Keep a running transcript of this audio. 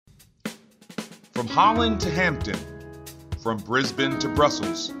From Holland to Hampton, from Brisbane to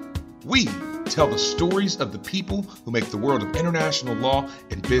Brussels, we tell the stories of the people who make the world of international law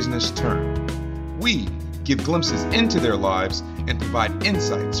and business turn. We give glimpses into their lives and provide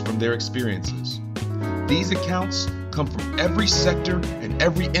insights from their experiences. These accounts come from every sector and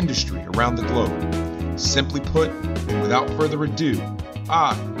every industry around the globe. Simply put, and without further ado,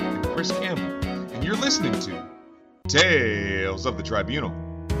 I am Chris Campbell, and you're listening to Tales of the Tribunal,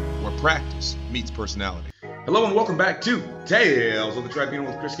 where practice meets personality. Hello and welcome back to Tales of the Tribunal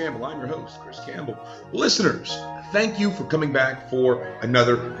with Chris Campbell. I'm your host, Chris Campbell. Listeners, thank you for coming back for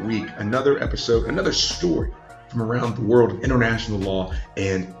another week, another episode, another story from around the world of international law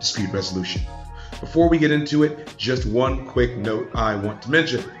and dispute resolution. Before we get into it, just one quick note I want to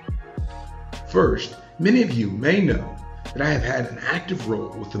mention. First, many of you may know that I have had an active role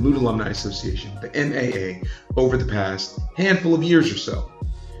with the Mood Alumni Association, the MAA, over the past handful of years or so.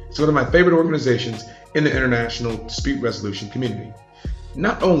 It's one of my favorite organizations in the international dispute resolution community.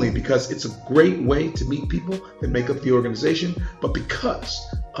 Not only because it's a great way to meet people that make up the organization, but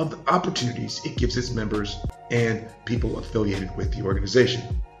because of the opportunities it gives its members and people affiliated with the organization.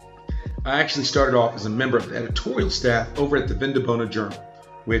 I actually started off as a member of the editorial staff over at the Vindobona Journal,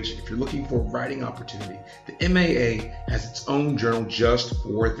 which, if you're looking for a writing opportunity, the MAA has its own journal just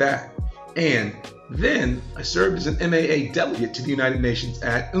for that. And then I served as an MAA delegate to the United Nations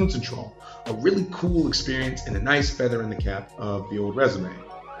at UNCITRAL, a really cool experience and a nice feather in the cap of the old resume.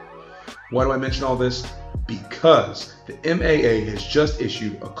 Why do I mention all this? Because the MAA has just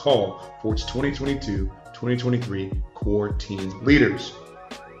issued a call for its 2022-2023 core team leaders.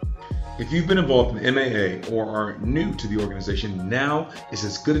 If you've been involved in the MAA or are new to the organization, now is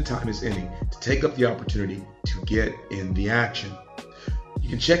as good a time as any to take up the opportunity to get in the action. You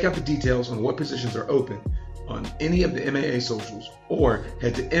can check out the details on what positions are open on any of the MAA socials or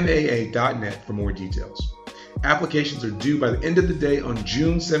head to maa.net for more details. Applications are due by the end of the day on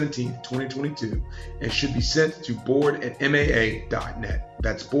June 17th, 2022 and should be sent to board@maa.net.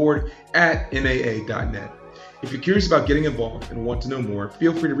 That's board@maa.net. If you're curious about getting involved and want to know more,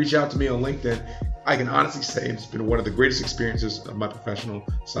 feel free to reach out to me on LinkedIn. I can honestly say it's been one of the greatest experiences of my professional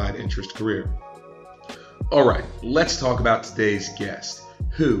side interest career. All right, let's talk about today's guest,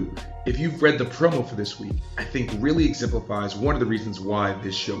 who, if you've read the promo for this week, I think really exemplifies one of the reasons why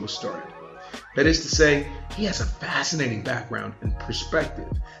this show was started. That is to say, he has a fascinating background and perspective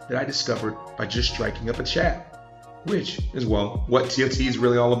that I discovered by just striking up a chat, which is, well, what TOT is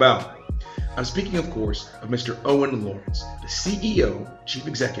really all about. I'm speaking, of course, of Mr. Owen Lawrence, the CEO, Chief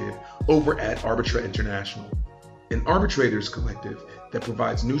Executive, over at Arbitra International, an arbitrators collective that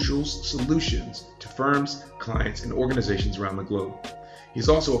provides neutral solutions to firms, clients, and organizations around the globe. He's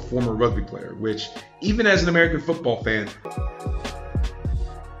also a former rugby player, which, even as an American football fan,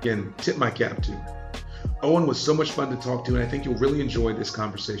 again, tip my cap to. Owen was so much fun to talk to, and I think you'll really enjoy this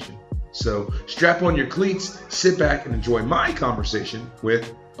conversation. So strap on your cleats, sit back, and enjoy my conversation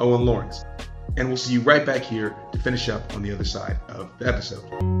with Owen Lawrence. And we'll see you right back here to finish up on the other side of the episode.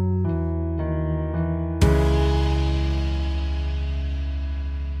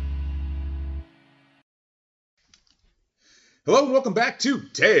 Hello and welcome back to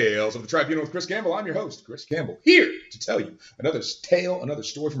Tales of the Tribunal with Chris Campbell. I'm your host, Chris Campbell, here to tell you another tale, another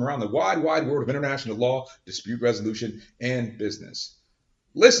story from around the wide world of international law, dispute resolution, and business.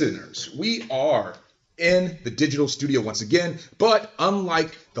 Listeners, we are in the digital studio once again, but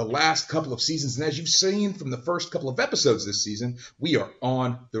unlike the last couple of seasons, and as you've seen from the first couple of episodes this season, we are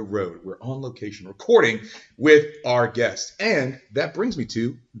on the road. We're on location recording with our guest. And that brings me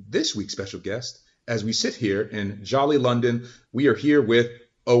to this week's special guest. As we sit here in jolly London, we are here with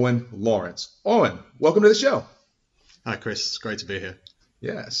Owen Lawrence. Owen, welcome to the show. Hi, Chris. It's great to be here.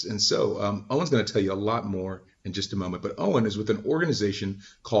 Yes, and so Owen's going to tell you a lot more in just a moment, but Owen is with an organization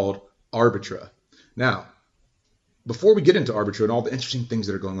called Arbitra. Now, before we get into Arbitra and all the interesting things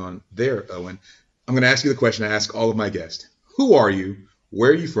that are going on there, Owen, I'm going to ask you the question I ask all of my guests. Who are you? Where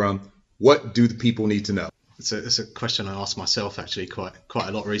are you from? What do the people need to know? It's a question I asked myself actually quite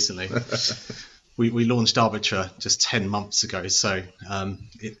a lot recently. We launched Arbitra just 10 months ago, so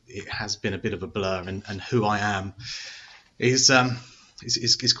it has been a bit of a blur, and who I am is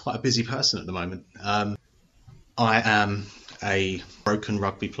quite a busy person at the moment. I am a broken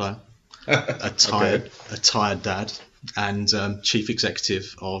rugby player, a tired dad, and chief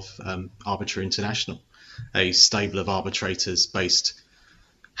executive of Arbitra International, a stable of arbitrators based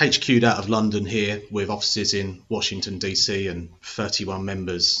HQ'd out of London here, with offices in Washington DC and 31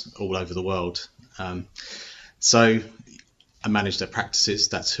 members all over the world. So I manage their practices.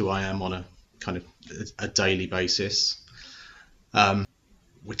 That's who I am on a kind of a daily basis.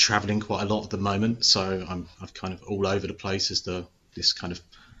 we're traveling quite a lot at the moment, so I'm kind of all over the place as this kind of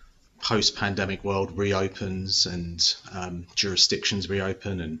post-pandemic world reopens and jurisdictions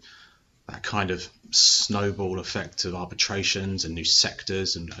reopen, and that kind of snowball effect of arbitrations and new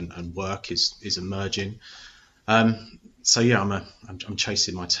sectors and work is emerging. So yeah, I'm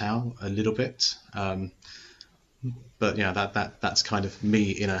chasing my tail a little bit. But yeah, that's kind of me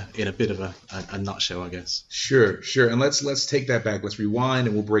in a bit of a nutshell, I guess. Sure. And let's take that back. Let's rewind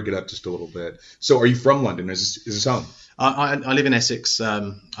and we'll break it up just a little bit. So, are you from London? Is this home? I live in Essex.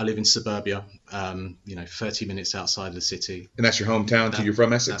 I live in suburbia. 30 minutes outside of the city. And that's your hometown. So you're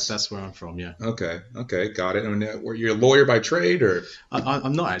from Essex? That's where I'm from. Yeah. Okay, got it. I mean, were you a lawyer by trade, or?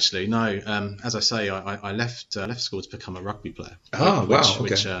 I'm not actually. No. As I say, I left school to become a rugby player. Oh, wow.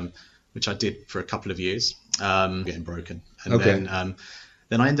 Okay. Which I did for a couple of years, getting broken, and then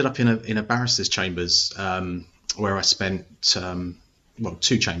I ended up in a barrister's chambers, where I spent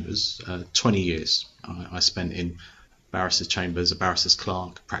 2 chambers, 20 years. I spent in barrister's chambers, a barrister's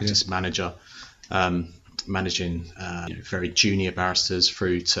clerk, practice manager, managing very junior barristers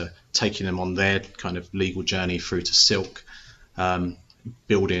through to taking them on their kind of legal journey through to Silk,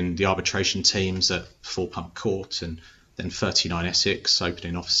 building the arbitration teams at Four Pump Court, and then 39 Essex,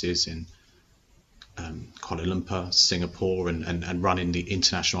 opening offices in Kuala Lumpur, Singapore, and running the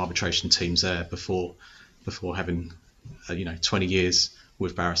international arbitration teams there before having 20 years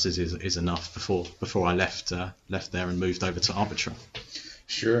with barristers is enough before I left there and moved over to Arbitra.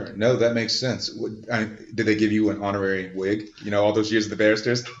 Sure. No, that makes sense. Did they give you an honorary wig? All those years of the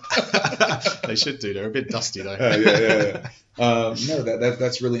barristers? They should do. They're a bit dusty though. Yeah. No,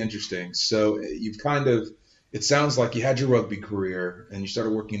 that's really interesting. So you've it sounds like you had your rugby career and you started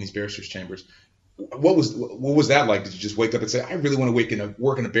working in these barristers' chambers. What was that like? Did you just wake up and say, I really want to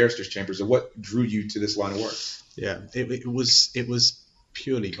work in a barristers' chambers? Or what drew you to this line of work? Yeah, it was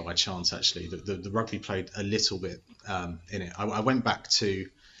purely by chance, actually. The rugby played a little bit in it. I went back to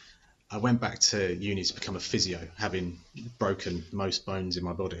uni to become a physio, having broken most bones in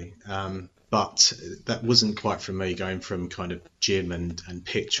my body. But that wasn't quite for me, going from kind of gym and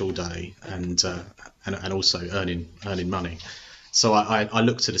pitch all day and also earning money. So I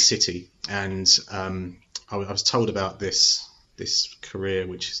looked to the city, and I was told about this career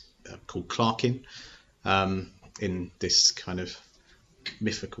which is called clerking, in this kind of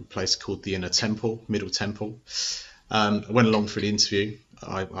mythical place called the Middle Temple. I went along for the interview.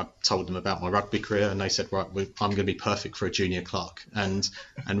 I told them about my rugby career, and they said, right, I'm going to be perfect for a junior clerk. And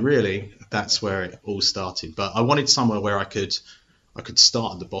really, that's where it all started. But I wanted somewhere where I could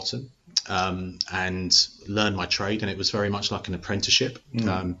start at the bottom and learn my trade, and it was very much like an apprenticeship.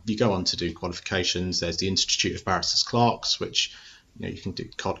 You go on to do qualifications. There's the Institute of Barristers Clerks, which you can do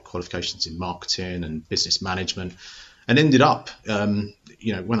qualifications in marketing and business management. And ended up, when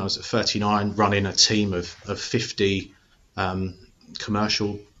I was at 39, running a team of 50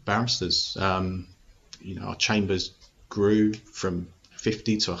 commercial barristers. Our chambers grew from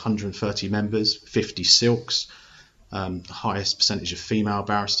 50 to 130 members, 50 silks, the highest percentage of female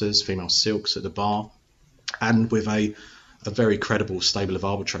barristers, female silks at the bar, and with a very credible stable of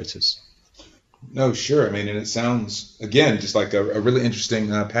arbitrators. No, sure. I mean, and it sounds, again, just like a really interesting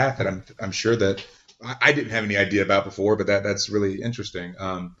path that I'm sure that I didn't have any idea about before, but that's really interesting.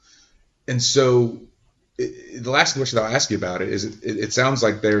 And so the last question I'll ask you about it is, it sounds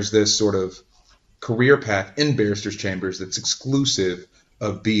like there's this sort of career path in barristers' chambers that's exclusive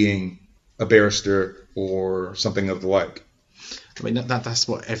of being a barrister or something of the like. I mean, that's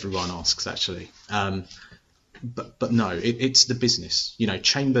what everyone asks, actually. But no, it's the business.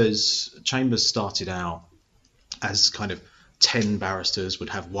 Chambers started out as kind of 10 barristers would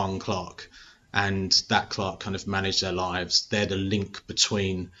have one clerk, and that clerk kind of managed their lives. They're the link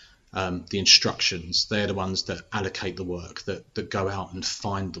between the instructions. They're the ones that allocate the work, that go out and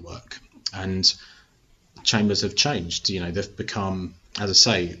find the work. And chambers have changed. They've become, as I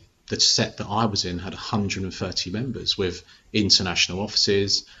say, the set that I was in had 130 members with international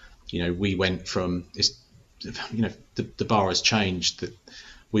offices. We went from the bar has changed, that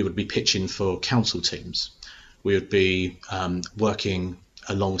we would be pitching for council teams. We would be working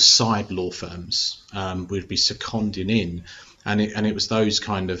alongside law firms. We'd be seconding in, and it was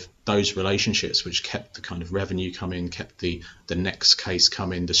those relationships which kept the kind of revenue coming, kept the next case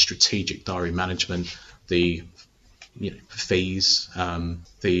coming, the strategic diary management, the fees,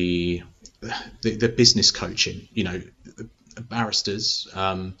 the business coaching. Barristers,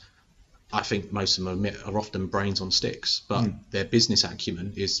 I think most of them are often brains on sticks, but their business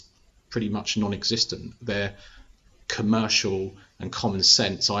acumen is pretty much non-existent. Their commercial and common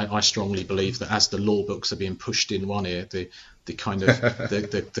sense. I strongly believe that as the law books are being pushed in one ear, the kind of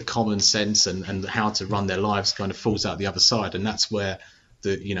the common sense and how to run their lives kind of falls out the other side, and that's where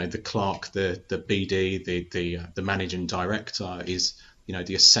the clerk, the BD, the managing director is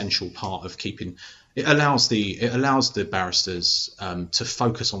the essential part of keeping. It allows the barristers to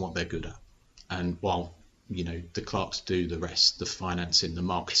focus on what they're good at, and while the clerks do the rest, the financing, the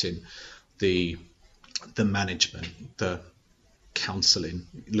marketing, the management, the counselling,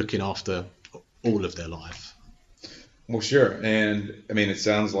 looking after all of their life. Well, sure. And I mean, it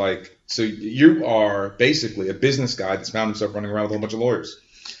sounds like, so you are basically a business guy that's found himself running around with a whole bunch of lawyers.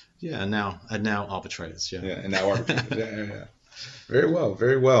 Yeah, and now arbitrators. Yeah. Yeah, and now arbitrators. Yeah. Very well,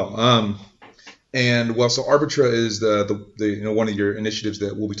 very well. And well, so Arbitra is the one of your initiatives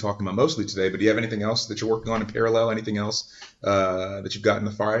that we'll be talking about mostly today. But do you have anything else that you're working on in parallel? Anything else that you've got on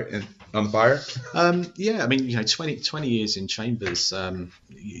the fire? Yeah, I mean, 20 years in Chambers,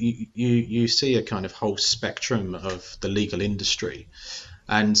 you see a kind of whole spectrum of the legal industry,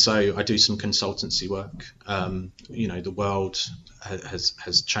 and so I do some consultancy work. The world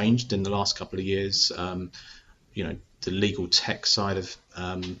has changed in the last couple of years. The legal tech side of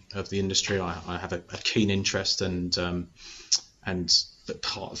the industry, I have a keen interest, and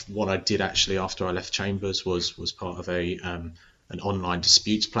part of what I did actually after I left Chambers was part of an online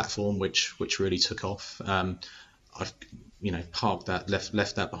disputes platform which really took off. I've parked that,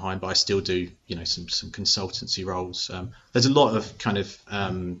 left that behind, but I still do some consultancy roles. There's a lot of kind of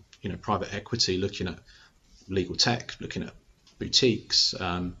private equity looking at legal tech, looking at boutiques,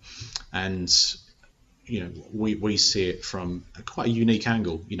 and we see it from quite a unique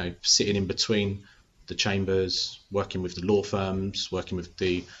angle, sitting in between the chambers, working with the law firms, working with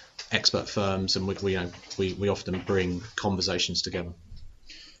the expert firms, and we often bring conversations together.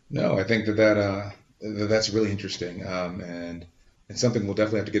 No, I think that's really interesting, and something we'll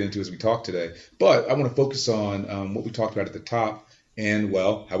definitely have to get into as we talk today. But I want to focus on what we talked about at the top, and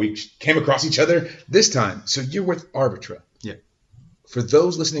well, how we came across each other this time. So you're with Arbitra. Yeah. For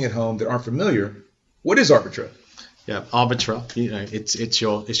those listening at home that aren't familiar, what is Arbitra? Yeah, Arbitra, it's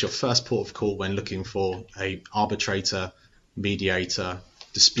your first port of call when looking for a arbitrator, mediator,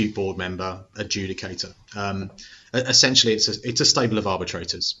 dispute board member, adjudicator. Essentially, it's a stable of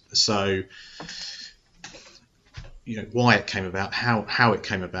arbitrators. So, why it came about, how it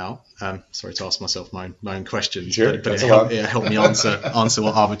came about. Sorry to ask myself my own questions, sure, but it helped me answer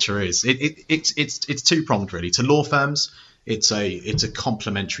what Arbitra is. It's two pronged really. To law firms, it's a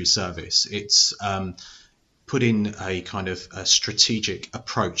complementary service. It's putting a kind of a strategic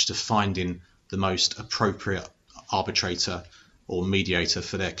approach to finding the most appropriate arbitrator or mediator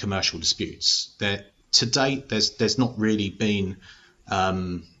for their commercial disputes. To date, there's not really been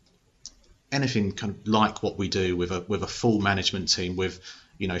anything kind of like what we do with a full management team with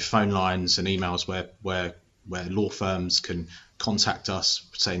phone lines and emails where law firms can contact us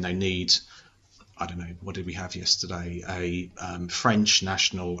saying they need, I don't know, what did we have yesterday? A French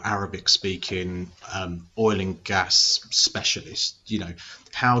national, Arabic speaking, oil and gas specialist.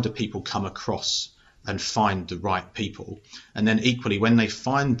 How do people come across and find the right people? And then equally, when they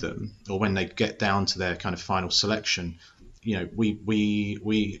find them, or when they get down to their kind of final selection,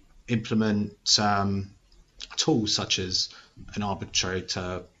 we implement tools such as an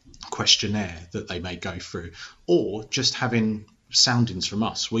arbitrator questionnaire that they may go through, or just having soundings from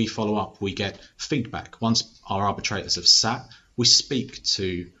us. We follow up, we get feedback. Once our arbitrators have sat, we speak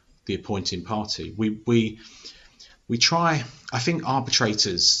to the appointing party. We try. I think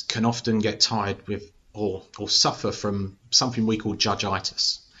arbitrators can often get tired with or suffer from something we call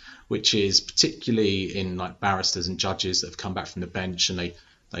judgeitis, which is particularly in like barristers and judges that have come back from the bench and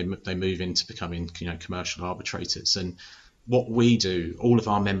they move into becoming commercial arbitrators. And what we do, all of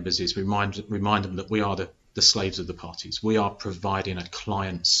our members, is remind them that we are the slaves of the parties. We are providing a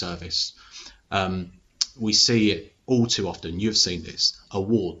client service. We see it all too often. You've seen this.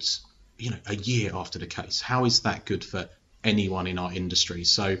 Awards, a year after the case. How is that good for anyone in our industry?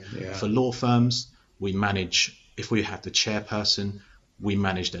 So for law firms, we manage, if we have the chairperson, we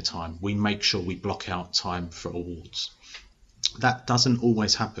manage their time. We make sure we block out time for awards. That doesn't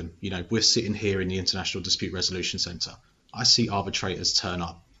always happen. We're sitting here in the International Dispute Resolution Centre. I see arbitrators turn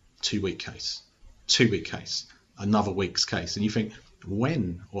up, 2-week case, another week's case. And you think,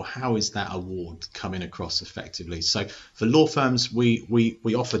 when or how is that award coming across effectively? So for law firms, we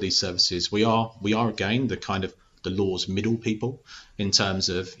offer these services. We are again the kind of the law's middle people in terms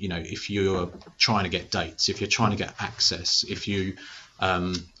of, if you're trying to get dates, if you're trying to get access, if you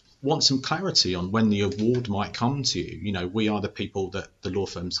want some clarity on when the award might come to you, we are the people that the law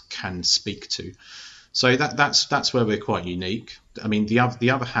firms can speak to. So that's where we're quite unique. I mean, the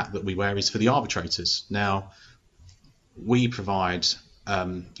other hat that we wear is for the arbitrators. Now, we provide,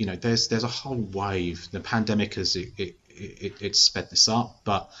 there's a whole wave. The pandemic has it sped this up,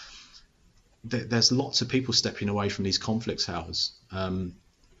 but there's lots of people stepping away from these conflicts houses.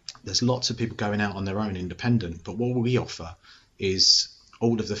 There's lots of people going out on their own, independent. But what we offer is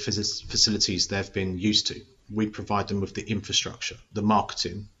all of the facilities they've been used to. We provide them with the infrastructure, the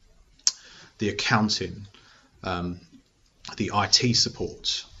marketing, the accounting, the IT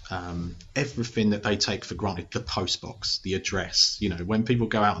support, everything that they take for granted, the post box, the address. When people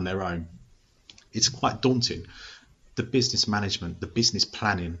go out on their own, it's quite daunting. The business management, the business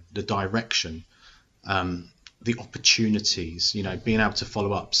planning, the direction, the opportunities, being able to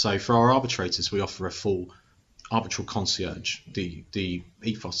follow up. So for our arbitrators, we offer a full arbitral concierge. The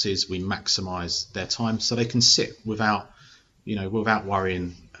ethos is we maximize their time so they can sit without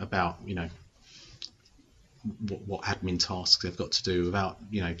worrying about, what admin tasks they've got to do, without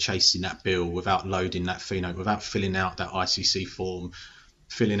chasing that bill, without loading that fee note, without filling out that ICC form,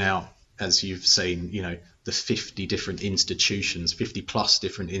 filling out, as you've seen, the 50 different institutions, 50 plus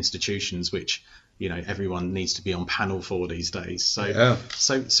different institutions, which everyone needs to be on panel for these days. So yeah.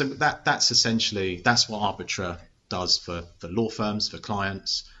 So that's essentially that's what Arbitra does for law firms, for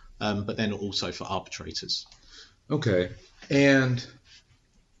clients, but then also for arbitrators. Okay, and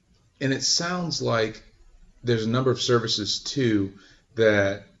it sounds like there's a number of services too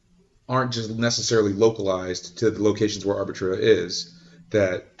that aren't just necessarily localized to the locations where Arbitra is.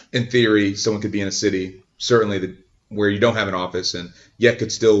 That in theory, someone could be in a city, certainly where you don't have an office, and yet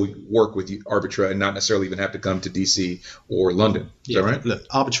could still work with Arbitra and not necessarily even have to come to DC or London. Is that right? Look,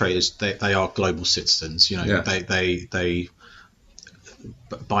 arbitrators, they are global citizens. Yeah. They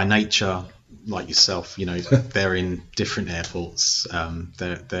by nature, like yourself, they're in different airports.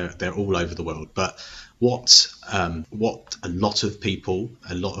 They're all over the world. But what a lot of people,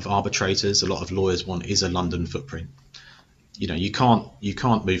 a lot of arbitrators, a lot of lawyers want is a London footprint. You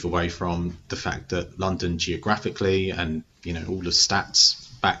can't move away from the fact that London geographically and all the stats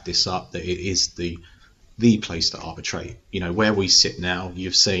back this up, that it is the place to arbitrate. Where we sit now,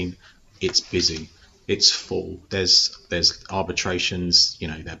 you've seen it's busy, it's full. There's arbitrations,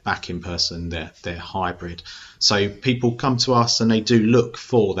 they're back in person, they're hybrid. So people come to us and they do look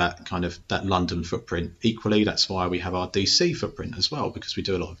for that kind of that London footprint. Equally, that's why we have our DC footprint as well, because we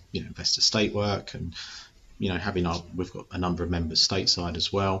do a lot of investor state work, and we've got a number of members stateside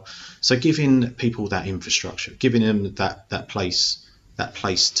as well. So giving people that infrastructure, giving them that place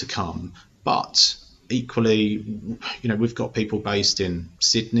to come. But equally, we've got people based in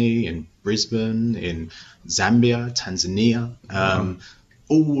Sydney, in Brisbane, in Zambia, Tanzania,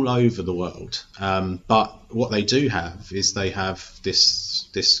 all over the world. But what they do have is they have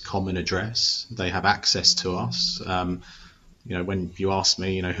this common address. They have access to us. When you ask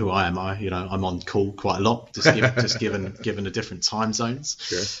me, who am I? I'm on call quite a lot, just given the different time zones.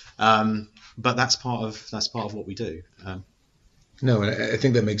 Sure. But that's part of what we do. No, and I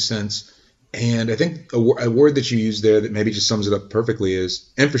think that makes sense. And I think a word that you use there that maybe just sums it up perfectly is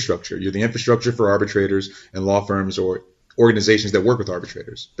infrastructure. You're the infrastructure for arbitrators and law firms or organizations that work with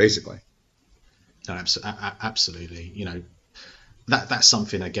arbitrators, basically. No, absolutely. That's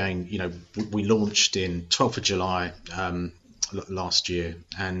something, again, we launched in 12th of July last year,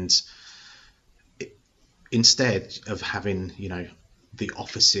 and instead of having the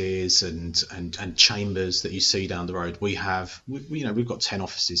offices and chambers that you see down the road, we've got 10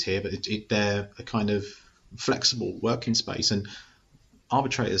 offices here, but they're a kind of flexible working space, and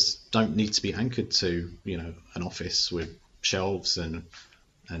arbitrators don't need to be anchored to an office with shelves and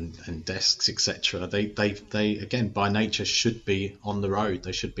desks, etc. They again, by nature, should be on the road.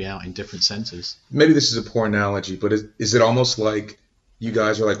 They should be out in different centres. Maybe this is a poor analogy, but is it almost like you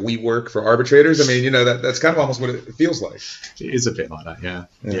guys are like WeWork for arbitrators? I mean, that's kind of almost what it feels like. It is a bit like that,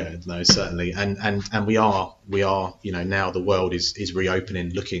 yeah. No, certainly, and we are now the world is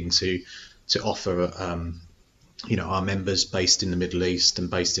reopening, looking to offer our members based in the Middle East and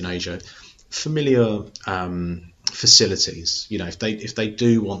based in Asia familiar facilities. If they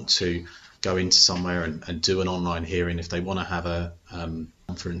do want to go into somewhere and do an online hearing, if they want to have a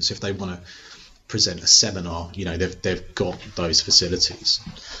conference, if they want to present a seminar, they've got those facilities.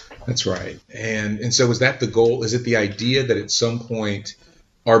 That's right. And so is that the goal? Is it the idea that at some point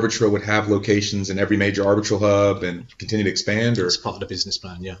Arbitra would have locations in every major arbitral hub and continue to expand? Or? It's part of the business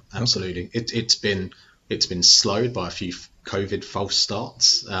plan, yeah, absolutely. Okay. It's been slowed by a few COVID false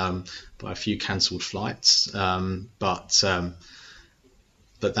starts, by a few cancelled flights, but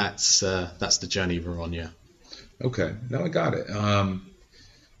that's the journey we're on, yeah. Okay, now I got it.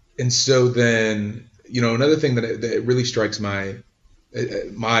 And so then, another thing that really strikes my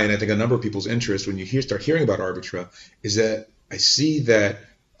and I think a number of people's interest when you start hearing about Arbitra is that I see that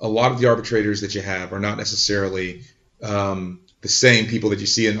a lot of the arbitrators that you have are not necessarily the same people that you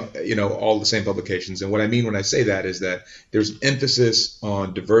see in all the same publications. And what I mean when I say that is that there's emphasis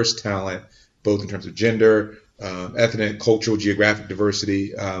on diverse talent, both in terms of gender, ethnic, cultural, geographic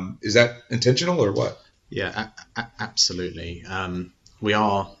diversity. Is that intentional or what? Yeah, absolutely. We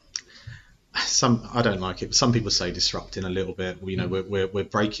are. I don't like it, but some people say disrupting a little bit. We are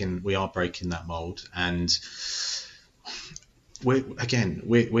breaking that mold, and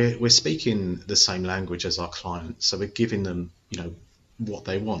we're speaking the same language as our clients, so we're giving them what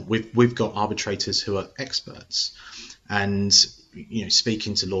they want. We've got arbitrators who are experts, and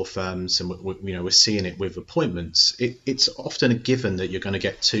speaking to law firms, and we're seeing it with appointments. It's often a given that you're going to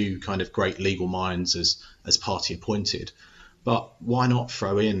get two kind of great legal minds as party appointed. But why not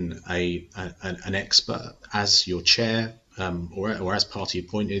throw in an expert as your chair, or as party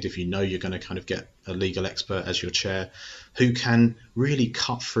appointed, if you're going to kind of get a legal expert as your chair, who can really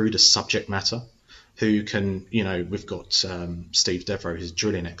cut through the subject matter, who can, we've got Steve Devereux, who's a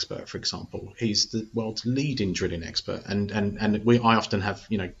drilling expert, for example. He's the world's leading drilling expert, and I often have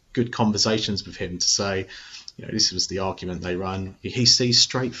good conversations with him to say, this was the argument they run. He sees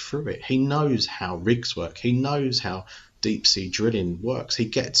straight through it. He knows how rigs work. He knows how deep sea drilling works. He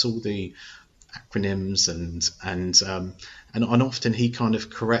gets all the acronyms and often he kind of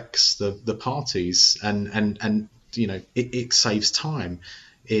corrects the parties and it saves time.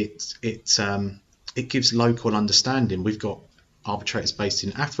 It gives local understanding. We've got arbitrators based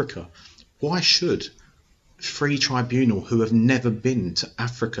in Africa. Why should free tribunal who have never been to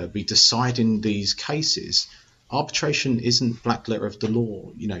Africa be deciding these cases? Arbitration isn't black letter of the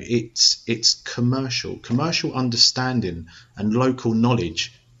law. It's commercial understanding and local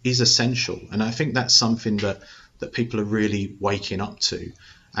knowledge is essential. And I think that's something that people are really waking up to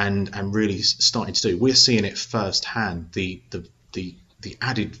and really starting to do. We're seeing it firsthand, the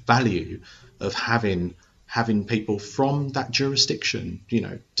added value of having people from that jurisdiction,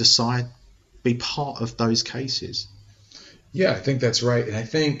 decide, be part of those cases. Yeah, I think that's right. And I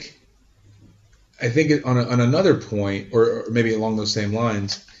think on another point, or maybe along those same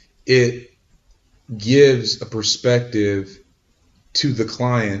lines, it gives a perspective to the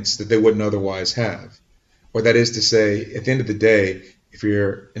clients that they wouldn't otherwise have. Or that is to say, at the end of the day, if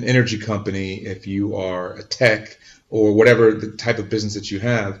you're an energy company, if you are a tech, or whatever the type of business that you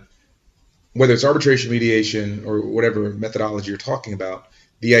have, whether it's arbitration, mediation, or whatever methodology you're talking about,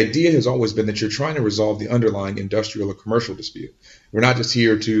 the idea has always been that you're trying to resolve the underlying industrial or commercial dispute. We're not just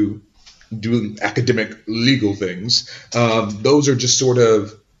here to do academic legal things. Those are just sort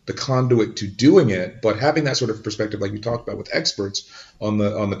of the conduit to doing it. But having that sort of perspective, like you talked about with experts on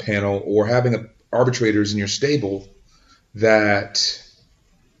the panel, or having arbitrators in your stable that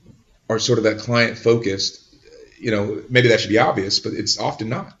are sort of that client focused, maybe that should be obvious, but it's often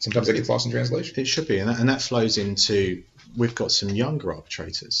not. Sometimes that gets lost in translation. It should be, and that flows into, we've got some younger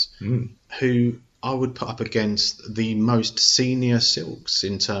arbitrators who I would put up against the most senior silks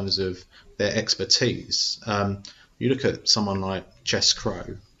in terms of their expertise. You look at someone like Jess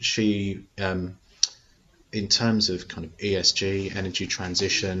Crow. She, in terms of kind of ESG, energy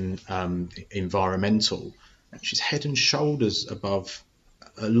transition, environmental, she's head and shoulders above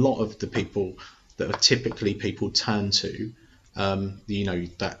a lot of the people that are typically people turn to.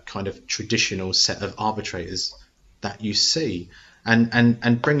 That kind of traditional set of arbitrators that you see.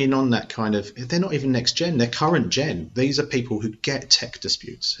 And bringing on that kind of, they're not even next gen, they're current gen. These are people who get tech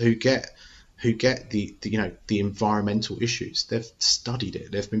disputes, who get the environmental issues. They've studied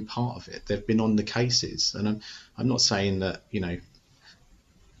it, they've been part of it, they've been on the cases. And I'm not saying that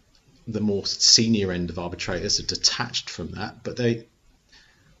the more senior end of arbitrators are detached from that, but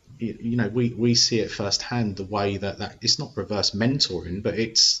we see it firsthand, the way that it's not reverse mentoring, but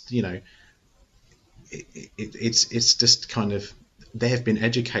it's it's just kind of, they have been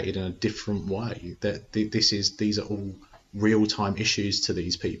educated in a different way, that these are all real-time issues to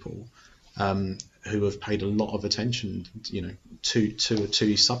these people who have paid a lot of attention to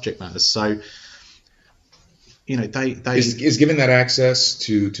subject matters. So they is giving that access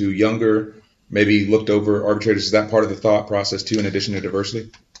to younger, maybe looked over arbitrators, is that part of the thought process too, in addition to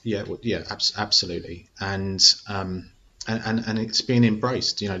diversity? Absolutely. And it's being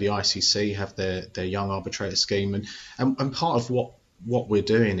embraced. The ICC have their young arbitrator scheme, and part of what we're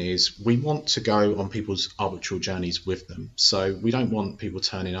doing is we want to go on people's arbitral journeys with them. So we don't want people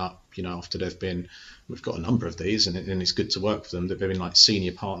turning up, after we've got a number of these, and it's good to work for them, that they've been like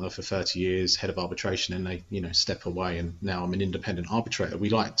senior partner for 30 years, head of arbitration, and they, step away and now I'm an independent arbitrator. We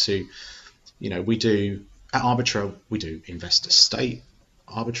like to we do at Arbitra, we do investor state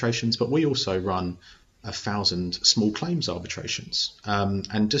arbitrations, but we also run 1,000 small claims arbitrations.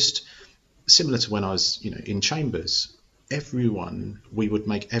 And just similar to when I was, in chambers, we would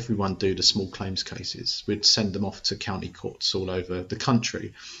make everyone do the small claims cases. We'd send them off to county courts all over the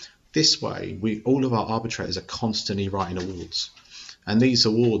country. This way, all of our arbitrators are constantly writing awards, and these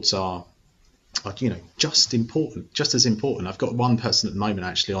awards are just as important. I've got one person at the moment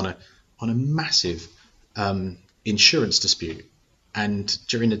actually on a massive insurance dispute, and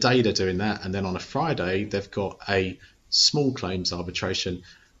during the day they're doing that, and then on a Friday they've got a small claims arbitration,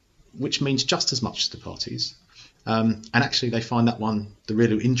 which means just as much to the parties, and actually they find that one the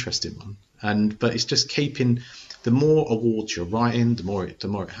really interesting one. But it's just keeping, the more awards you're writing, the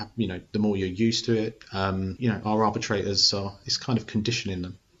more you're used to it. Our arbitrators it's kind of conditioning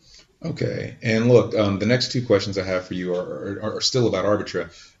them. Okay, and look, the next two questions I have for you are still about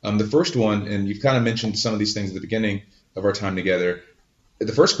Arbitra. The first one, and you've kind of mentioned some of these things at the beginning of our time together.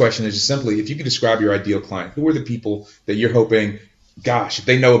 The first question is just simply, if you could describe your ideal client, who are the people that you're hoping, gosh, if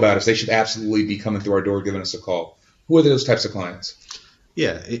they know about us, they should absolutely be coming through our door, giving us a call. Who are those types of clients?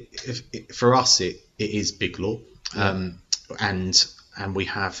 Yeah, for us, it is Big Law, and we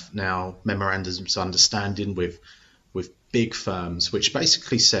have now memorandums of understanding with big firms, which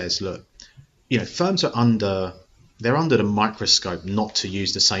basically says, look, firms are under the microscope not to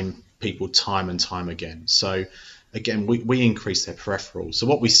use the same people time and time again. So again, we increase their peripherals. So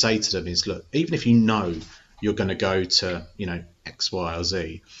what we say to them is, look, even if you're going to go to X, Y, or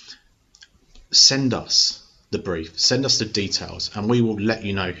Z, send us the brief, send us the details, and we will let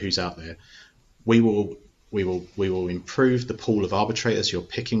you know who's out there. We will improve the pool of arbitrators you're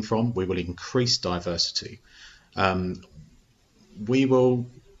picking from. We will increase diversity. We will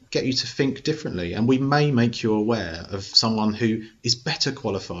get you to think differently, and we may make you aware of someone who is better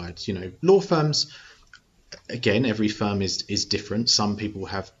qualified. Law firms, again, every firm is different. Some people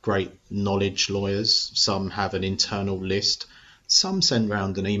have great knowledge lawyers, some have an internal list, some send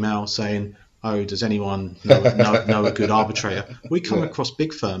round an email saying, oh, does anyone know a good arbitrator? We come across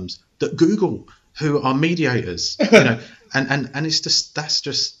big firms that Google who are mediators, and that's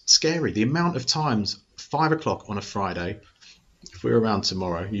just scary. The amount of times, 5 o'clock on a Friday, if we're around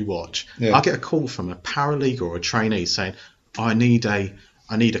tomorrow, you watch, I get a call from a paralegal or a trainee saying, I need a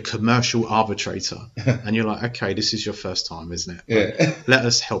commercial arbitrator. And you're like, okay, this is your first time, isn't it? Yeah. Let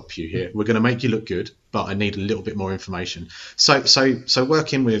us help you here. We're going to make you look good, but I need a little bit more information. So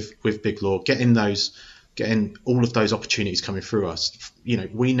working with Big Law, getting all of those opportunities coming through us,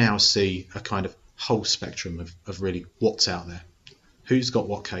 we now see a kind of whole spectrum of really what's out there, who's got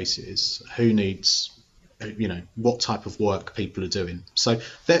what cases, who needs, what type of work people are doing. So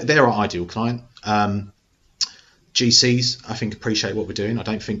they're our ideal client. GCs, I think, appreciate what we're doing. I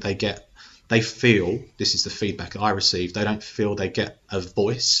don't think they feel, this is the feedback I received, they don't feel they get a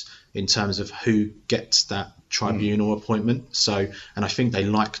voice in terms of who gets that tribunal appointment. So, and I think they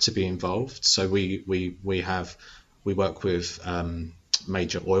like to be involved. So we work with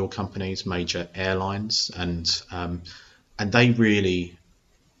major oil companies, major airlines, and they really,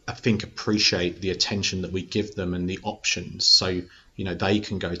 I think, appreciate the attention that we give them and the options. So, they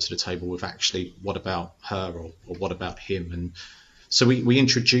can go to the table with, actually, what about her or what about him? And so we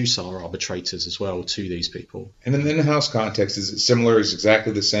introduce our arbitrators as well to these people. And in the in-house context, is it similar? Is it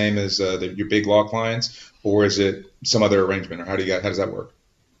exactly the same as your big law clients, or is it some other arrangement, or how does that work?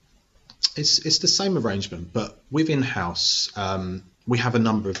 It's the same arrangement, but with in-house, we have a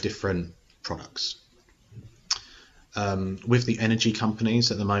number of different products. With the energy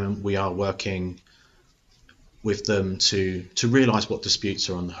companies at the moment, we are working with them to realise what disputes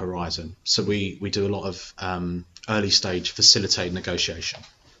are on the horizon. So we do a lot of early stage facilitated negotiation,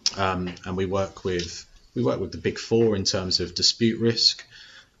 and we work with the Big Four in terms of dispute risk,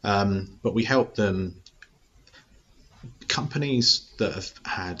 but we help them, companies that have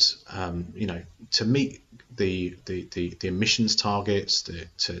had to meet the emissions targets,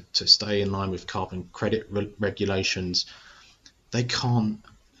 to stay in line with carbon credit regulations. They can't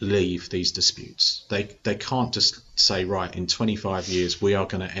leave these disputes. They can't just say, right, in 25 years we are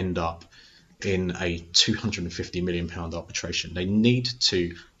going to end up in a £250 million arbitration. They need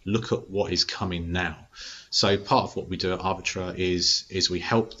to look at what is coming now. So part of what we do at Arbitra is we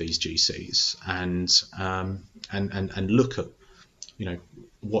help these GCs and look at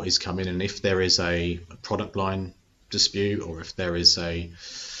what is coming, and if there is a product line dispute, or if there is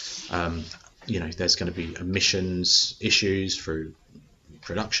there's going to be emissions issues through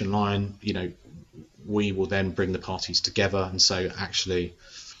production line, we will then bring the parties together and say, actually,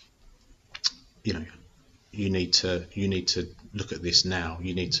 you need to look at this now.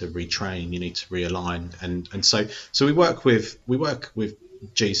 You need to retrain. You need to realign. And so we work with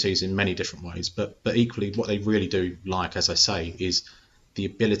GCs in many different ways. But equally, what they really do like, as I say, is the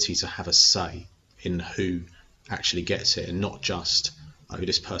ability to have a say in who actually gets it, and not just, oh,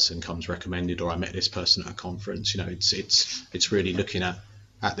 this person comes recommended, or I met this person at a conference. You know, it's really looking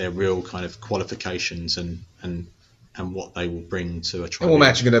at their real kind of qualifications and what they will bring to a tribunal. And we'll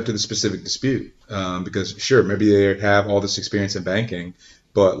matching it up to the specific dispute, because sure, maybe they have all this experience in banking,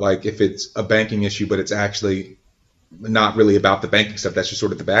 but like if it's a banking issue, but it's actually not really about the banking stuff, that's just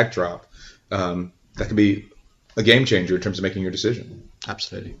sort of the backdrop, that can be a game changer in terms of making your decision.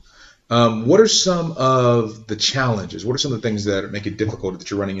 Absolutely. What are some of the challenges? What are some of the things that make it difficult that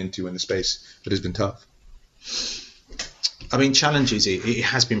you're running into in the space that has been tough? I mean, challenges, it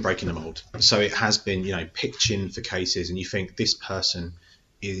has been breaking the mold. So it has been, pitching for cases, and you think this person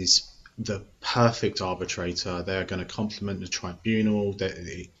is the perfect arbitrator. They're going to complement the tribunal,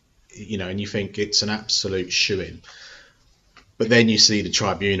 and you think it's an absolute shoo-in. But then you see the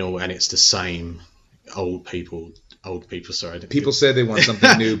tribunal and it's the same old people. People say they want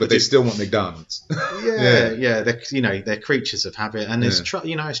something new, but they still want McDonald's. Yeah. They're creatures of habit, and it's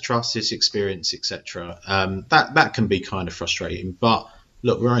it's trust, it's experience, etc. That can be kind of frustrating. But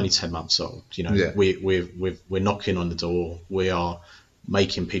look, we're only 10 months old. We're knocking on the door. We are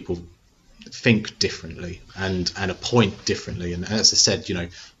making people think differently and appoint differently, and as I said,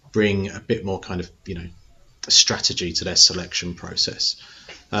 bring a bit more kind of strategy to their selection process.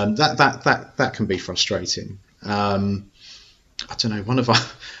 That can be frustrating. I don't know. One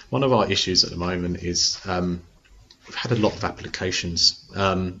of our issues at the moment is we've had a lot of applications.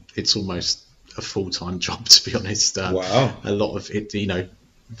 It's almost a full-time job, to be honest. Wow. A lot of it,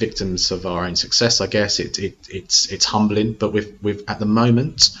 victims of our own success, I guess. It's humbling, but we've at the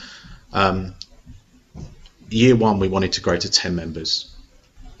moment, year one we wanted to grow to 10 members.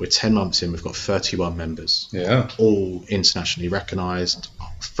 We're 10 months in. We've got 31 members. Yeah. All internationally recognised,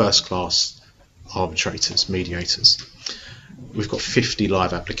 first-class arbitrators, mediators. We've got 50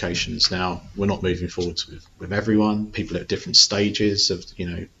 live applications now. We're not moving forward with everyone. People at different stages of,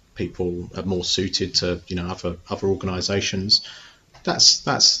 people are more suited to, other organisations.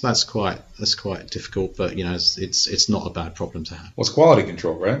 That's quite difficult, but it's not a bad problem to have. Well, it's quality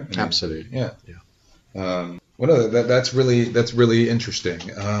control, right? I mean, absolutely. Yeah. That's really interesting.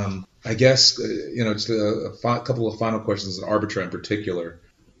 I guess just a couple of final questions on Arbitra in particular.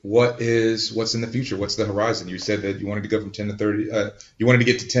 What's in the future? What's the horizon? You said that you wanted to go from 10 to 30. You wanted to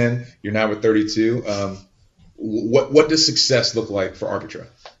get to 10. You're now at 32. What does success look like for Arbitra?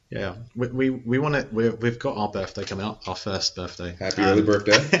 Yeah, we want it. We've got our birthday coming up, our first birthday. Happy early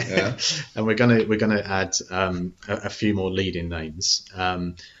birthday! Yeah, and we're gonna add a few more leading names.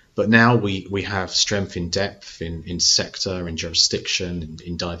 But now we have strength in depth, in sector, in jurisdiction,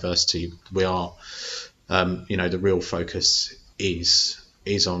 in diversity. We are, the real focus is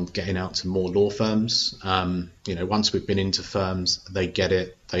on getting out to more law firms. Once we've been into firms, they get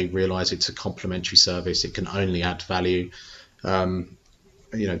it. They realise it's a complementary service. It can only add value. That's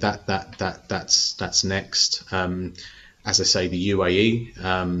next. As I say, the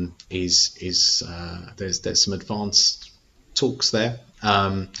UAE is there's some advanced talks there,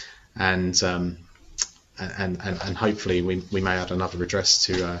 and hopefully we may add another address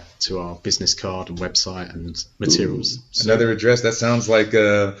to our business card and website and materials. Another address. That sounds like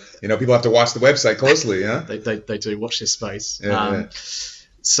people have to watch the website closely, huh? They do watch this space. Yeah.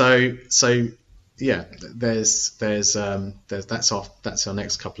 So yeah, there's that's our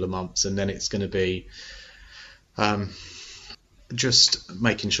next couple of months, and then it's going to be just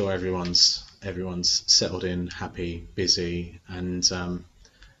making sure everyone's settled in, happy, busy, and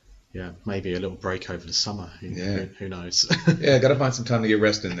maybe a little break over the summer. Who knows? Yeah, got to find some time to get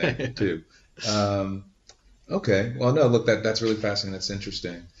rest in there too. Okay. Well, no, look, that's really fascinating. That's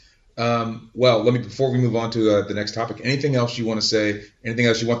interesting. Well, before we move on to the next topic, anything else you want to say? Anything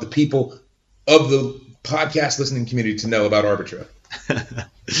else you want the people of the podcast listening community to know about Arbitra?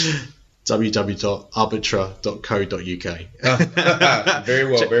 www.arbitra.co.uk.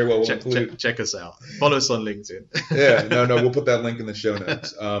 Very well. Check us out. Follow us on LinkedIn. Yeah, no, we'll put that link in the show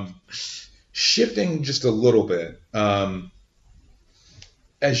notes. Shifting just a little bit,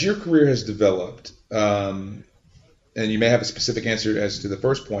 as your career has developed, and you may have a specific answer as to the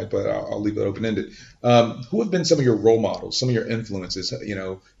first point, but I'll leave it open-ended. Who have been some of your role models, some of your influences,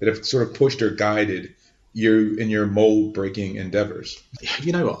 that have sort of pushed or guided you in your mold-breaking endeavors?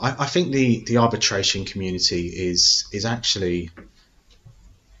 You know what? I think the arbitration community is actually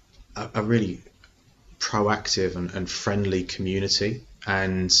a really proactive and friendly community,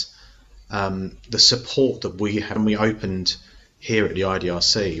 and the support that we had when we opened here at the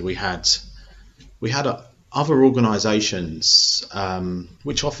IDRC. We had other organisations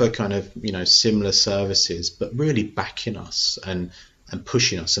which offer kind of similar services, but really backing us and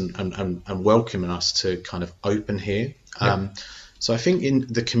pushing us and welcoming us to kind of open here. Yeah. So I think in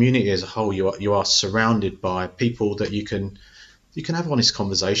the community as a whole, you are surrounded by people that you can have honest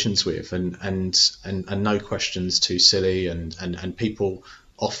conversations with, and no questions too silly, and people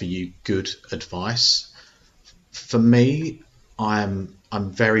offer you good advice. For me, I'm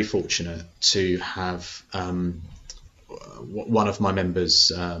very fortunate to have one of my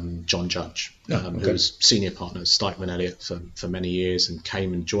members, John Judge, who was senior partner at Stikeman Elliott for many years, and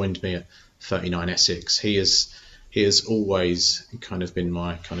came and joined me at 39 Essex. He has always kind of been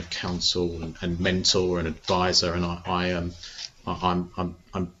my kind of counsel and mentor and advisor, and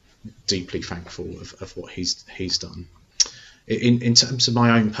I'm deeply thankful of what he's done. In terms of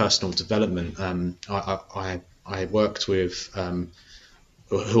my own personal development, I worked with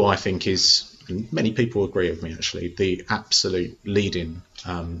who I think is, and many people agree with me actually, the absolute leading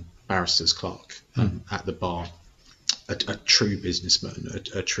barristers clerk at the bar, a true businessman,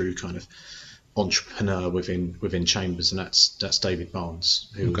 a true kind of entrepreneur within Chambers, and that's David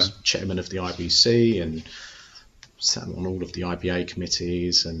Barnes, who was chairman of the IBC and sat on all of the IBA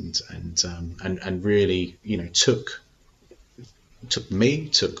committees, and really took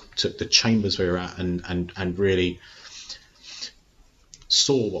the Chambers we were at and really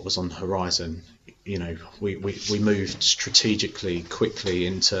saw what was on the horizon. We moved strategically quickly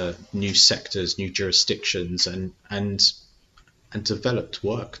into new sectors, new jurisdictions, and developed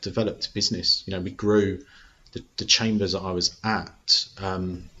business. We grew the Chambers that I was at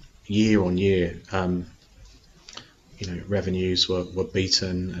year on year. Revenues were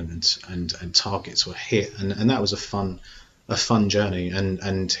beaten and targets were hit, and that was a fun journey.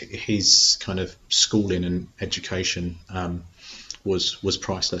 And his kind of schooling and education was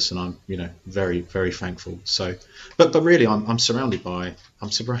priceless, and I'm very, very thankful. So, but really, I'm surrounded by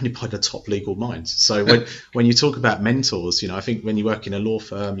the top legal minds. So when you talk about mentors, I think when you work in a law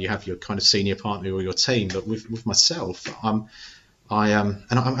firm, you have your kind of senior partner or your team. But with myself,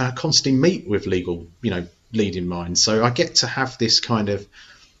 I constantly meet with legal leading minds. So I get to have this kind of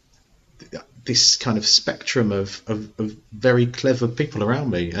spectrum of very clever people around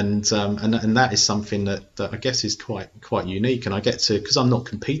me, and that is something that I guess is quite unique. And I get to, because I'm not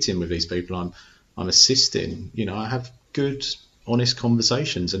competing with these people, I'm assisting. I have good, honest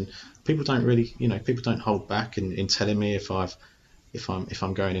conversations, and people don't really, people don't hold back in telling me if I'm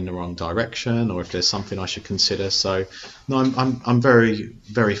going in the wrong direction, or if there's something I should consider. So no, I'm very,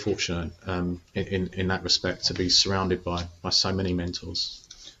 very fortunate in that respect, to be surrounded by so many mentors.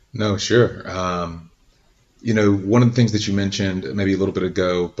 No, sure. One of the things that you mentioned maybe a little bit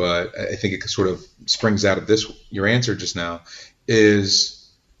ago, but I think it sort of springs out of your answer just now, is,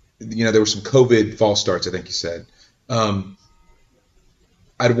 there were some COVID false starts, I think you said.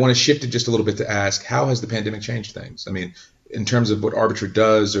 I'd want to shift it just a little bit to ask, how has the pandemic changed things? I mean, in terms of what Arbitra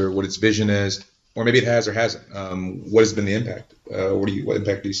does, or what its vision is, or maybe it has or hasn't. What has been the impact? What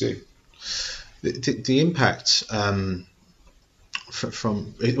impact do you see? The impact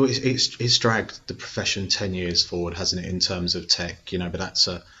it's dragged the profession 10 years forward, hasn't it, in terms of tech? But that's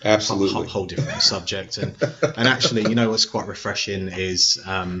a whole different subject. And actually, what's quite refreshing is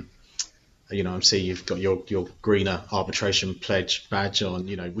I'm seeing you've got your greener arbitration pledge badge on.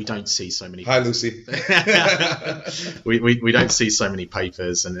 We don't see so many. Hi, Lucy. we don't see so many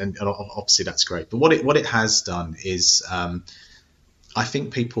papers, and obviously that's great. But what it has done is, I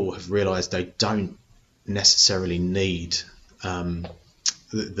think people have realised they don't necessarily need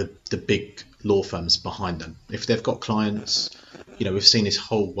the big law firms behind them. If they've got clients, we've seen this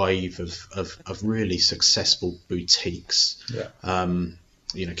whole wave of really successful boutiques. Yeah.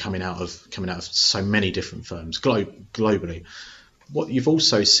 Coming out of so many different firms globally. What you've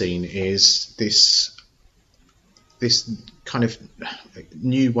also seen is this kind of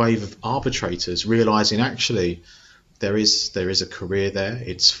new wave of arbitrators realizing actually there is a career there.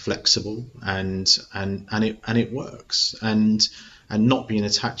 It's flexible and it works, and not being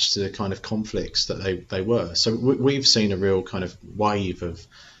attached to the kind of conflicts that they were. So we've seen a real kind of wave of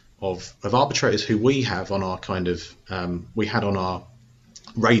arbitrators who we have on our kind of we had on our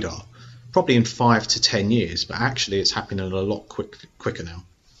radar probably in 5 to 10 years, but actually it's happening a lot quicker now.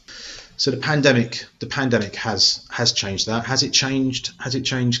 So the pandemic has changed that. Has it changed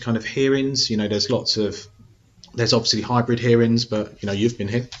kind of hearings? There's obviously hybrid hearings, but you've been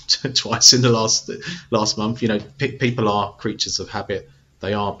here twice in the last month. People are creatures of habit.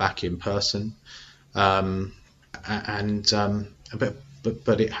 They are back in person, but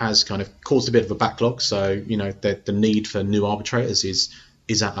but it has kind of caused a bit of a backlog. So the need for new arbitrators is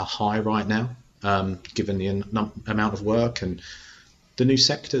at a high right now, given the amount of work and the new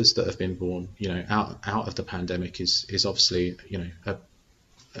sectors that have been born, out of the pandemic is obviously,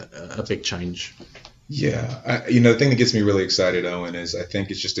 a big change. Yeah. The thing that gets me really excited, Owen, is I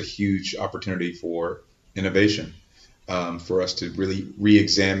think it's just a huge opportunity for innovation, for us to really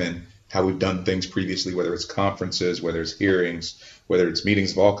re-examine how we've done things previously, whether it's conferences, whether it's hearings, whether it's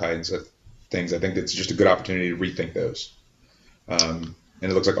meetings of all kinds of things. I think it's just a good opportunity to rethink those. And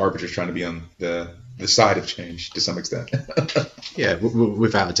it looks like Arbitra's trying to be on the side of change to some extent. Yeah,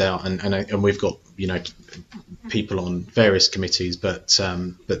 without a doubt, and we've got people on various committees, but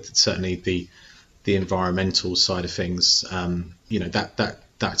certainly the environmental side of things,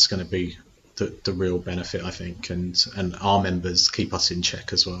 that's going to be the real benefit, I think, and our members keep us in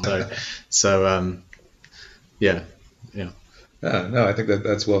check as well. Yeah. No, I think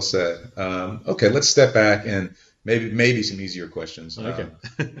that's well said. Okay, let's step back and maybe some easier questions. Okay.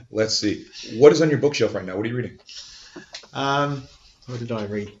 Let's see. What is on your bookshelf right now? What are you reading? What did I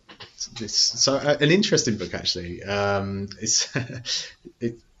read? So an interesting book, actually. It's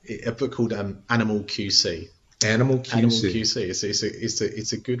a book called Animal QC. Animal QC. Animal QC.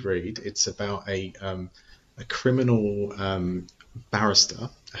 It's a good read. It's about a criminal barrister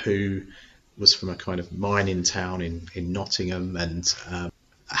who was from a kind of mining town in Nottingham and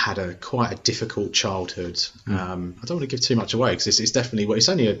had quite a difficult childhood. I don't want to give too much away because it's definitely it's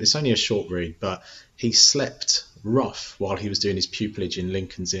only a short read, but he slept rough while he was doing his pupillage in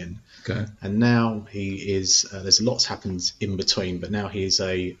Lincoln's Inn. Okay. And now he is. There's lots happens in between, but now he is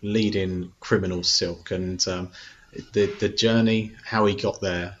a leading criminal silk, and the journey, how he got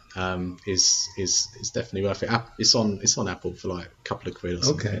there, is definitely worth it. It's on Apple for like a couple of quid or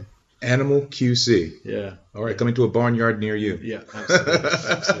something. Okay. Animal QC. Yeah. All right, coming to a barnyard near you. Yeah,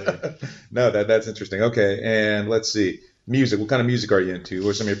 absolutely. No, that's interesting. Okay, and let's see. Music. What kind of music are you into? Who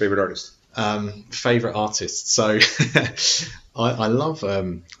are some of your favorite artists? Favorite artists. So I love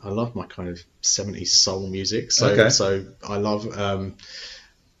my kind of 70s soul music. So I love a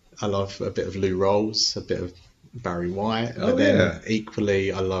bit of Lou Rawls, a bit of Barry White, but then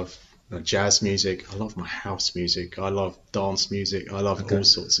equally I love jazz music. I love my house music. I love dance music. I love all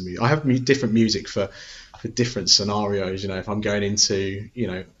sorts of music. I have different music for different scenarios. If I'm going into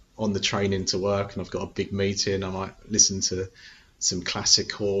on the train into work and I've got a big meeting, I might listen to some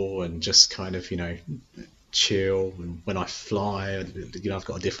classical and just kind of chill. And when I fly, I've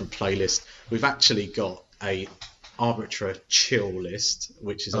got a different playlist. We've actually got a Arbitra chill list,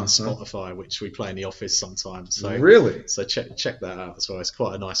 which is on Spotify, which we play in the office sometimes. So really, so check that out as well. It's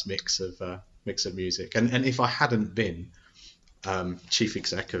quite a nice mix of music. And if I hadn't been chief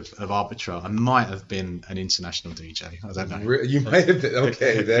exec of Arbitra, I might have been an international DJ. I don't know. You might have been.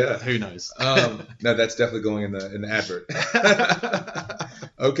 Okay, who knows? No, that's definitely going in the advert.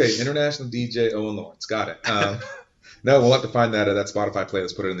 Okay, international DJ Owen Lawrence. Got it. No, we'll have to find that Spotify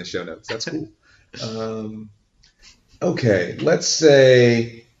playlist. Put it in the show notes. That's cool. Okay, let's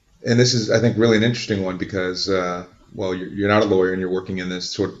say, and this is, I think, really an interesting one because, you're not a lawyer and you're working in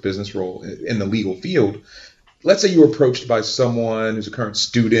this sort of business role in the legal field. Let's say you were approached by someone who's a current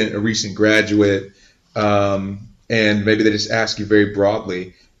student, a recent graduate, and maybe they just ask you very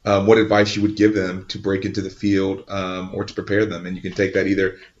broadly what advice you would give them to break into the field or to prepare them. And you can take that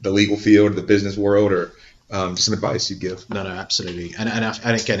either the legal field, the business world, or just some advice you give. No, absolutely. And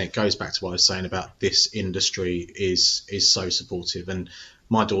again, it goes back to what I was saying about this industry is so supportive, and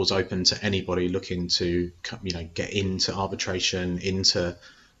my door's open to anybody looking to get into arbitration, into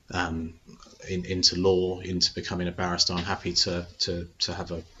law, into becoming a barrister. I'm happy to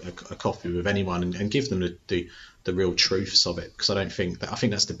have a coffee with anyone and give them the real truths of it, because I think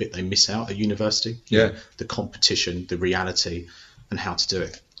that's the bit they miss out at university. Yeah. The competition, the reality, and how to do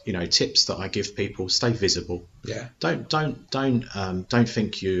it. Tips that I give people: stay visible. Yeah. Don't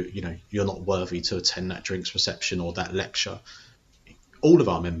think you're not worthy to attend that drinks reception or that lecture. All of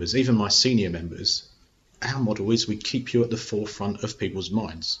our members, even my senior members, our model is we keep you at the forefront of people's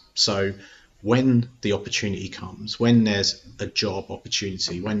minds. So when the opportunity comes, when there's a job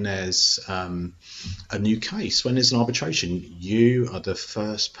opportunity, when there's a new case, when there's an arbitration, you are the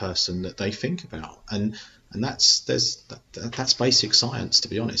first person that they think about. And that's basic science, to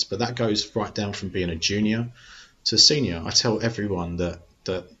be honest. But that goes right down from being a junior to senior. I tell everyone that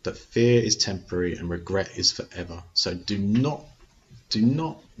fear is temporary and regret is forever. So do not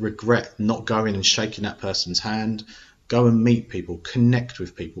regret not going and shaking that person's hand. Go and meet people, connect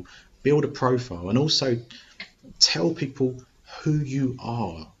with people, build a profile, and also tell people who you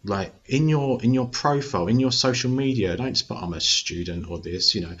are, like in your profile, in your social media. Don't just put I'm a student or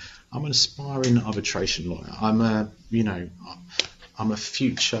this, I'm an aspiring arbitration lawyer. I'm a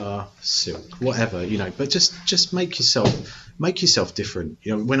future silk, whatever, but just make yourself different.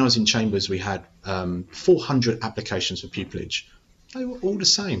 When I was in Chambers, we had 400 applications for pupillage. They were all the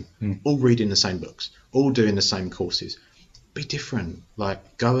same, all reading the same books, all doing the same courses. Be different,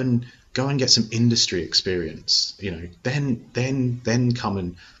 like go and get some industry experience, then come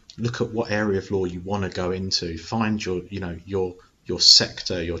and look at what area of law you want to go into, find your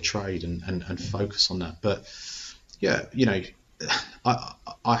sector, your trade, and focus on that. But yeah,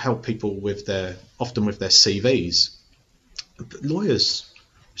 I help people often with their CVs. But lawyers,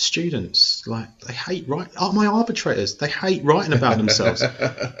 students, like they hate my arbitrators, they hate writing about themselves.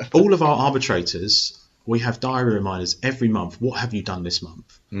 All of our arbitrators, we have diary reminders every month. What have you done this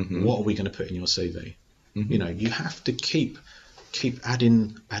month? Mm-hmm. What are we going to put in your CV? Mm-hmm. You have to keep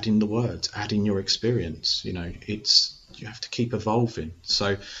adding the words, adding your experience. You have to keep evolving.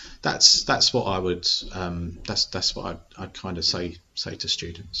 So that's what I would that's what I'd kind of say to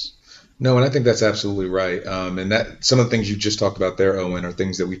students. No, and I think that's absolutely right. And that some of the things you just talked about there, Owen, are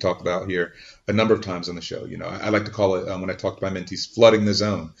things that we talked about here a number of times on the show. I like to call it, when I talk to my mentees, flooding the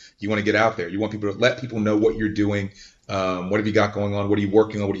zone. You want to get out there. You want people to let people know what you're doing. What have you got going on? What are you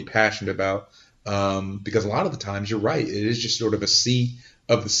working on? What are you passionate about? Because a lot of the times you're right. It is just sort of a sea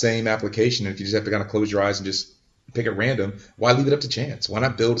of the same application. And if you just have to kind of close your eyes and just pick at random, why leave it up to chance? Why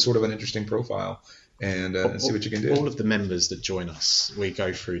not build sort of an interesting profile and see what you can do? All of the members that join us, we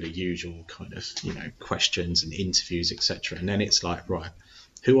go through the usual kind of, questions and interviews, etc. And then it's like, right,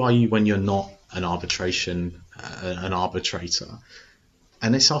 who are you when you're not an arbitrator?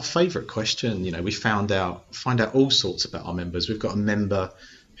 And it's our favourite question. We find out all sorts about our members. We've got a member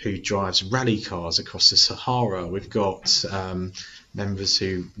who drives rally cars across the Sahara. We've got members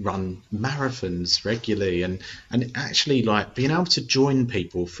who run marathons regularly, and actually, like, being able to join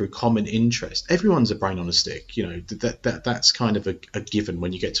people through common interest. Everyone's a brain on a stick, that's kind of a given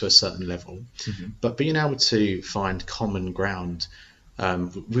when you get to a certain level. Mm-hmm. But being able to find common ground.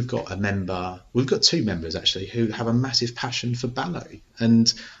 We've got two members actually who have a massive passion for ballet,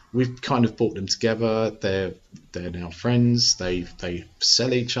 and we've kind of brought them together. They're now friends. They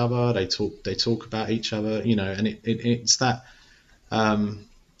sell each other. They talk about each other. And it's that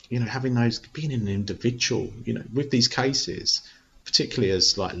having those, being an individual. With these cases, particularly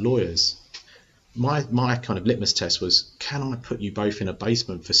as like lawyers. My kind of litmus test was, can I put you both in a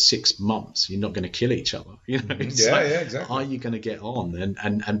basement for 6 months? You're not going to kill each other. Exactly. Are you going to get on?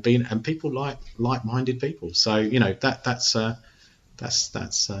 And people like-minded people. So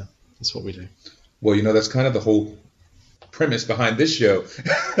that's what we do. Well, that's kind of the whole premise behind this show.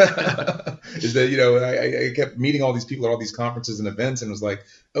 Is that I kept meeting all these people at all these conferences and events, and was like,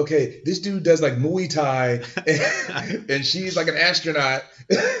 okay, this dude does like Muay Thai, and she's like an astronaut,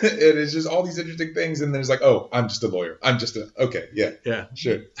 and it's just all these interesting things. And then it's like, oh, I'm just a lawyer. Okay, yeah,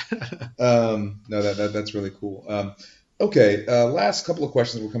 sure. No, that's really cool. Okay, last couple of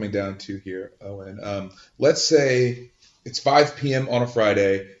questions we're coming down to here, Owen. Let's say it's 5 p.m. on a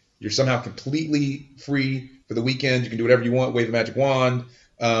Friday. You're somehow completely free for the weekend. You can do whatever you want, wave a magic wand.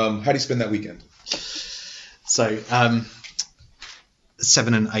 How do you spend that weekend? So,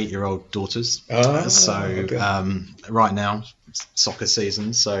 7 and 8 year old daughters. Okay. Right now, soccer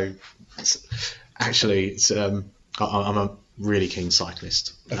season. So, actually, I'm a really keen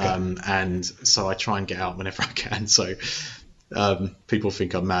cyclist. Okay. And so I try and get out whenever I can. So, people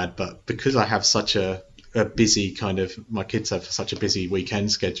think I'm mad, but because I have such a busy my kids have such a busy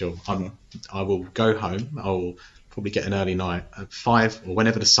weekend schedule, I will go home. I will probably get an early night at 5 or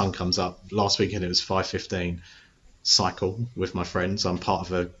whenever the sun comes up. Last weekend it was 5:15. Cycle with my friends. I'm part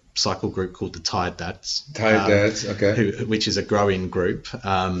of a cycle group called the Tired Dads. Dads, okay. Which is a growing group.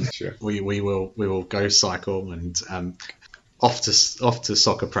 Sure. We will go cycle and off to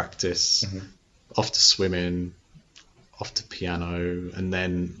soccer practice, mm-hmm. off to swimming, off to piano, and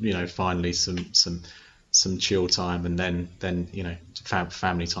then finally some chill time, and then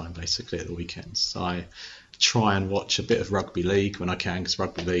family time basically at the weekends. So I try and watch a bit of rugby league when I can, because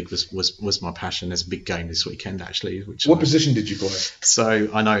rugby league was my passion. There's a big game this weekend actually. What position did you play? So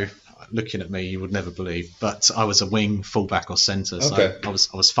I know, looking at me, you would never believe, but I was a wing, fullback, or centre. Okay. So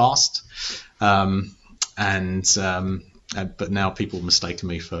I was fast, but now people mistaken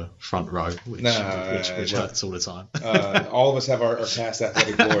me for front row, which hurts all the time. All of us have our past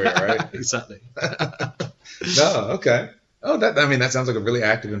athletic glory, right? Exactly. No, okay. Oh, that sounds like a really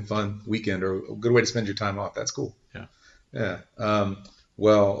active and fun weekend, or a good way to spend your time off. That's cool. Yeah.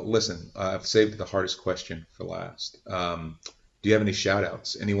 Well, listen, I've saved the hardest question for last. Do you have any shout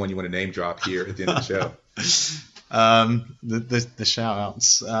outs? Anyone you want to name drop here at the end of the show? The shout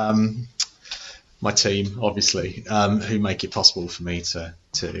outs. My team, obviously, who make it possible for me to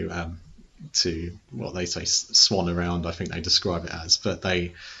what they say, swan around, I think they describe it as, but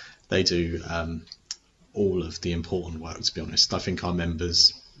they do all of the important work, to be honest. I think our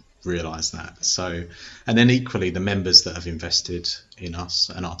members realise that. So, and then equally the members that have invested in us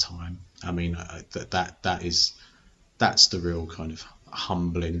and our time. I mean, that's the real kind of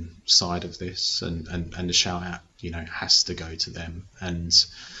humbling side of this, and the shout out, has to go to them and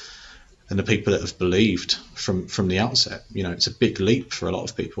the people that have believed from the outset. It's a big leap for a lot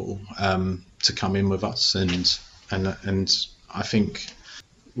of people to come in with us, and I think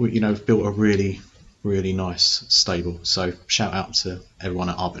we've built a really, really nice stable. So shout out to everyone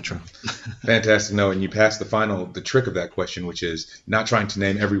at Arbitra. Fantastic. No, and you passed the trick of that question, which is not trying to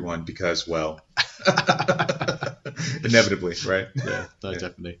name everyone because, well, inevitably, right? Yeah, no, yeah.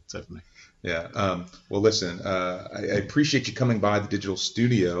 Definitely. Yeah. Well, listen, I appreciate you coming by the digital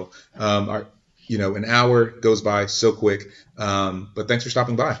studio. An hour goes by so quick, but thanks for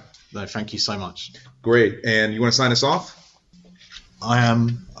stopping by. No, thank you so much. Great. And you want to sign us off? I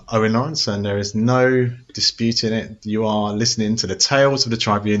am Owen Lawrence, and there is no disputing it. You are listening to the Tales of the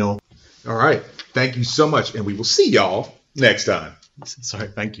Tribunal. All right. Thank you so much, and we will see y'all next time. Sorry,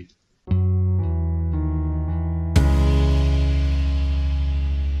 thank you.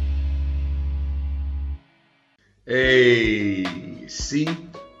 Hey, see?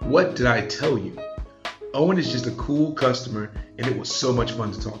 What did I tell you? Owen is just a cool customer, and it was so much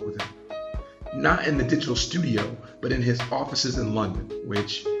fun to talk with him. Not in the digital studio, but in his offices in London,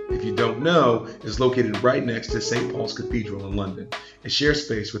 which, if you don't know, is located right next to St. Paul's Cathedral in London and shares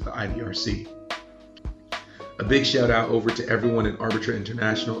space with the IDRC. A big shout out over to everyone at Arbitra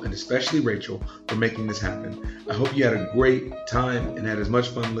International, and especially Rachel, for making this happen. I hope you had a great time and had as much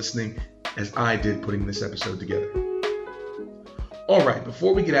fun listening as I did putting this episode together. All right,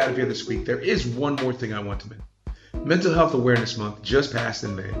 before we get out of here this week, there is one more thing I want to mention. Mental Health Awareness Month just passed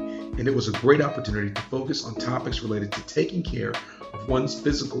in May, and it was a great opportunity to focus on topics related to taking care of one's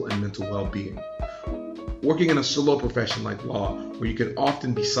physical and mental well-being. Working in a solo profession like law, where you can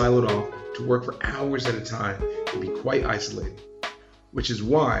often be siloed off to work for hours at a time, can be quite isolating, which is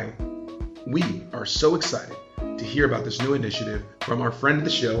why we are so excited to hear about this new initiative from our friend of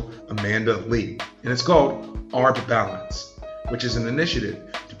the show, Amanda Lee, and it's called ARB Balance, which is an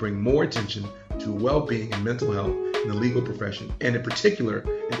initiative to bring more attention to well-being and mental health in the legal profession, and in particular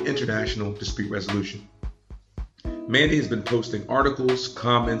in international dispute resolution. Mandy has been posting articles,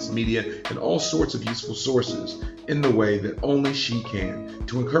 comments, media, and all sorts of useful sources in the way that only she can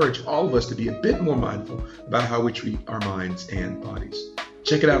to encourage all of us to be a bit more mindful about how we treat our minds and bodies.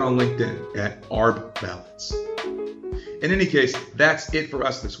 Check it out on LinkedIn at ARB Balance. In any case, that's it for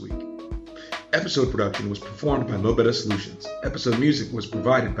us this week. Episode production was performed by Mobetta Solutions. Episode music was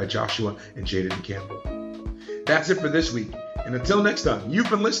provided by Joshua and Jaden Campbell. That's it for this week, and until next time, you've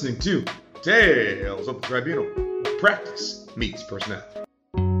been listening to Tales of the Tribunal, where practice meets personality.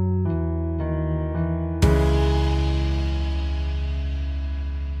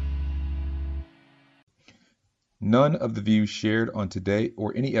 None of the views shared on today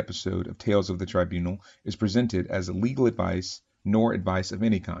or any episode of Tales of the Tribunal is presented as legal advice nor advice of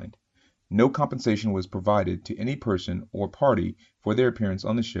any kind. No compensation was provided to any person or party for their appearance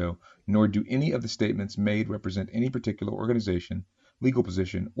on the show, nor do any of the statements made represent any particular organization, legal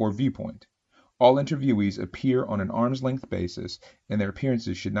position, or viewpoint. All interviewees appear on an arm's length basis, and their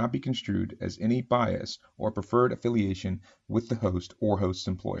appearances should not be construed as any bias or preferred affiliation with the host or host's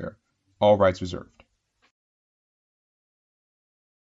employer. All rights reserved.